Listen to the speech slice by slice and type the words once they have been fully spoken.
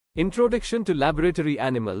Introduction to Laboratory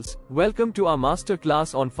Animals. Welcome to our master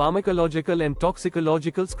class on pharmacological and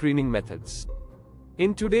toxicological screening methods.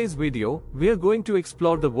 In today's video, we are going to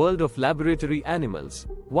explore the world of laboratory animals,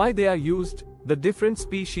 why they are used, the different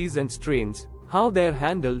species and strains, how they are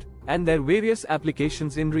handled, and their various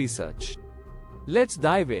applications in research. Let's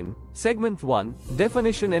dive in. Segment 1,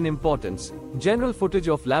 Definition and Importance. General footage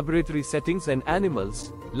of laboratory settings and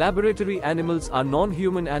animals. Laboratory animals are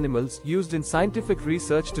non-human animals used in scientific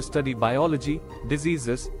research to study biology,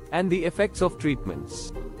 diseases, and the effects of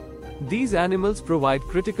treatments. These animals provide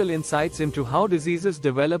critical insights into how diseases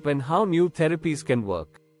develop and how new therapies can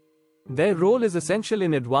work. Their role is essential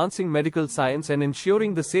in advancing medical science and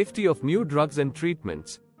ensuring the safety of new drugs and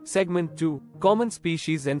treatments. Segment 2, Common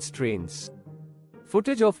Species and Strains.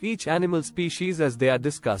 Footage of each animal species as they are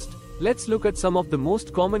discussed. Let's look at some of the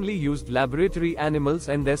most commonly used laboratory animals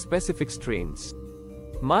and their specific strains.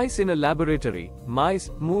 Mice in a laboratory. Mice,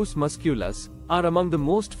 Mus musculus, are among the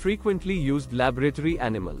most frequently used laboratory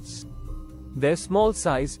animals. Their small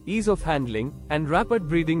size, ease of handling, and rapid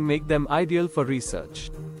breeding make them ideal for research.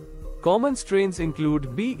 Common strains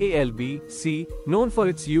include BALB/C, known for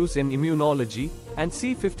its use in immunology, and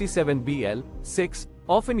C57BL/6,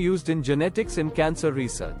 often used in genetics and cancer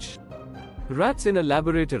research. Rats in a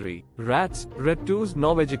laboratory. Rats, Rattus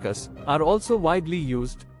norvegicus, are also widely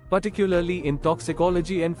used, particularly in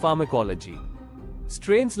toxicology and pharmacology.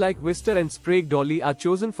 Strains like Wistar and Sprague Dawley are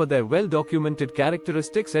chosen for their well-documented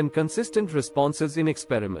characteristics and consistent responses in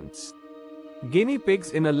experiments. Guinea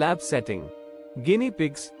pigs in a lab setting. Guinea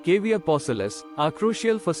pigs, Caviar porcellus, are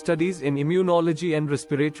crucial for studies in immunology and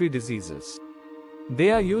respiratory diseases.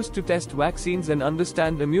 They are used to test vaccines and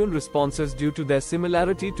understand immune responses due to their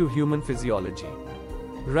similarity to human physiology.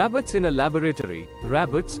 Rabbits in a laboratory.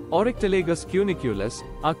 Rabbits, Oryctolagus cuniculus,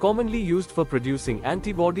 are commonly used for producing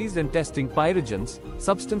antibodies and testing pyrogens,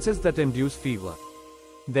 substances that induce fever.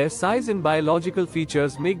 Their size and biological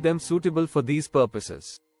features make them suitable for these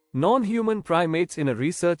purposes. Non-human primates in a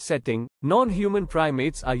research setting. Non-human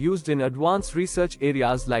primates are used in advanced research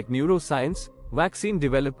areas like neuroscience, vaccine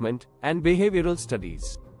development, and behavioral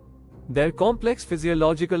studies. Their complex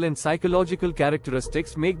physiological and psychological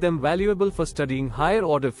characteristics make them valuable for studying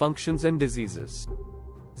higher-order functions and diseases.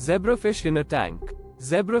 Zebrafish in a tank.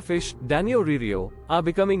 Zebrafish, Danio, are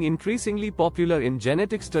becoming increasingly popular in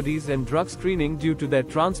genetic studies and drug screening due to their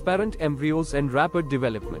transparent embryos and rapid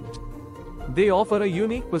development. They offer a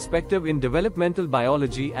unique perspective in developmental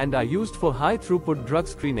biology and are used for high-throughput drug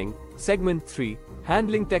screening. Segment 3,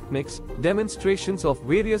 Handling Techniques. Demonstrations of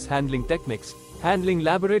various handling techniques. Handling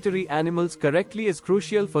laboratory animals correctly is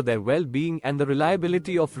crucial for their well-being and the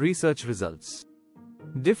reliability of research results.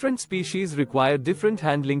 Different species require different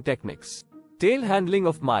handling techniques. Tail handling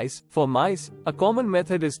of mice. For mice, a common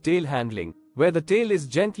method is tail handling, where the tail is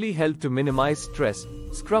gently held to minimize stress.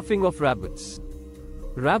 Scruffing of rabbits.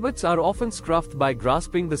 Rabbits are often scruffed by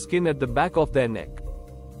grasping the skin at the back of their neck.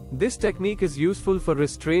 This technique is useful for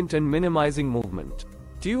restraint and minimizing movement.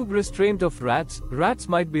 Tube restraint of rats. Rats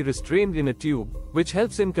might be restrained in a tube, which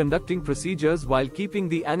helps in conducting procedures while keeping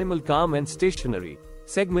the animal calm and stationary.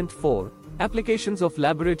 Segment 4, Applications of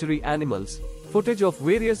laboratory animals. Footage of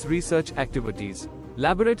various research activities.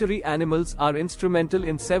 Laboratory animals are instrumental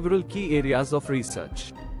in several key areas of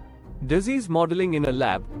research. Disease modeling in a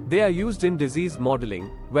lab. They are used in disease modeling,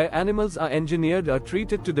 where animals are engineered or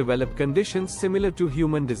treated to develop conditions similar to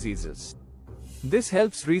human diseases. This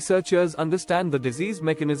helps researchers understand the disease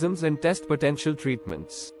mechanisms and test potential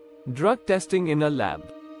treatments. Drug testing in a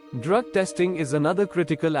lab. Drug testing is another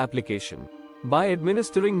critical application. By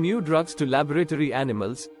administering new drugs to laboratory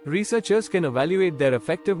animals, researchers can evaluate their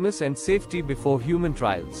effectiveness and safety before human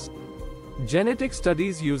trials. Genetic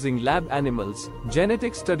studies using lab animals.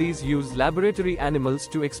 Genetic studies use laboratory animals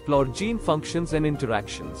to explore gene functions and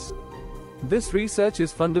interactions. This research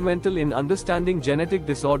is fundamental in understanding genetic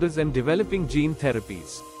disorders and developing gene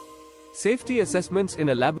therapies. Safety assessments in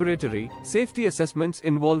a laboratory. Safety assessments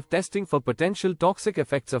involve testing for potential toxic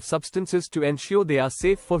effects of substances to ensure they are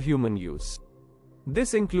safe for human use.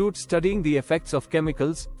 This includes studying the effects of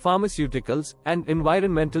chemicals, pharmaceuticals, and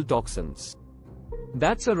environmental toxins.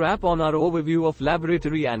 That's a wrap on our overview of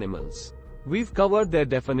laboratory animals. We've covered their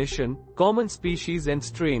definition, common species and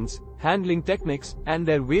strains, handling techniques, and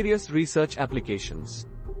their various research applications.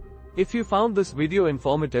 If you found this video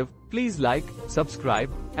informative, please like, subscribe,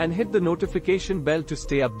 and hit the notification bell to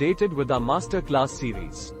stay updated with our masterclass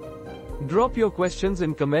series. Drop your questions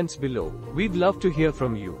in comments below. We'd love to hear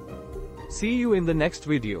from you. See you in the next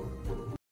video.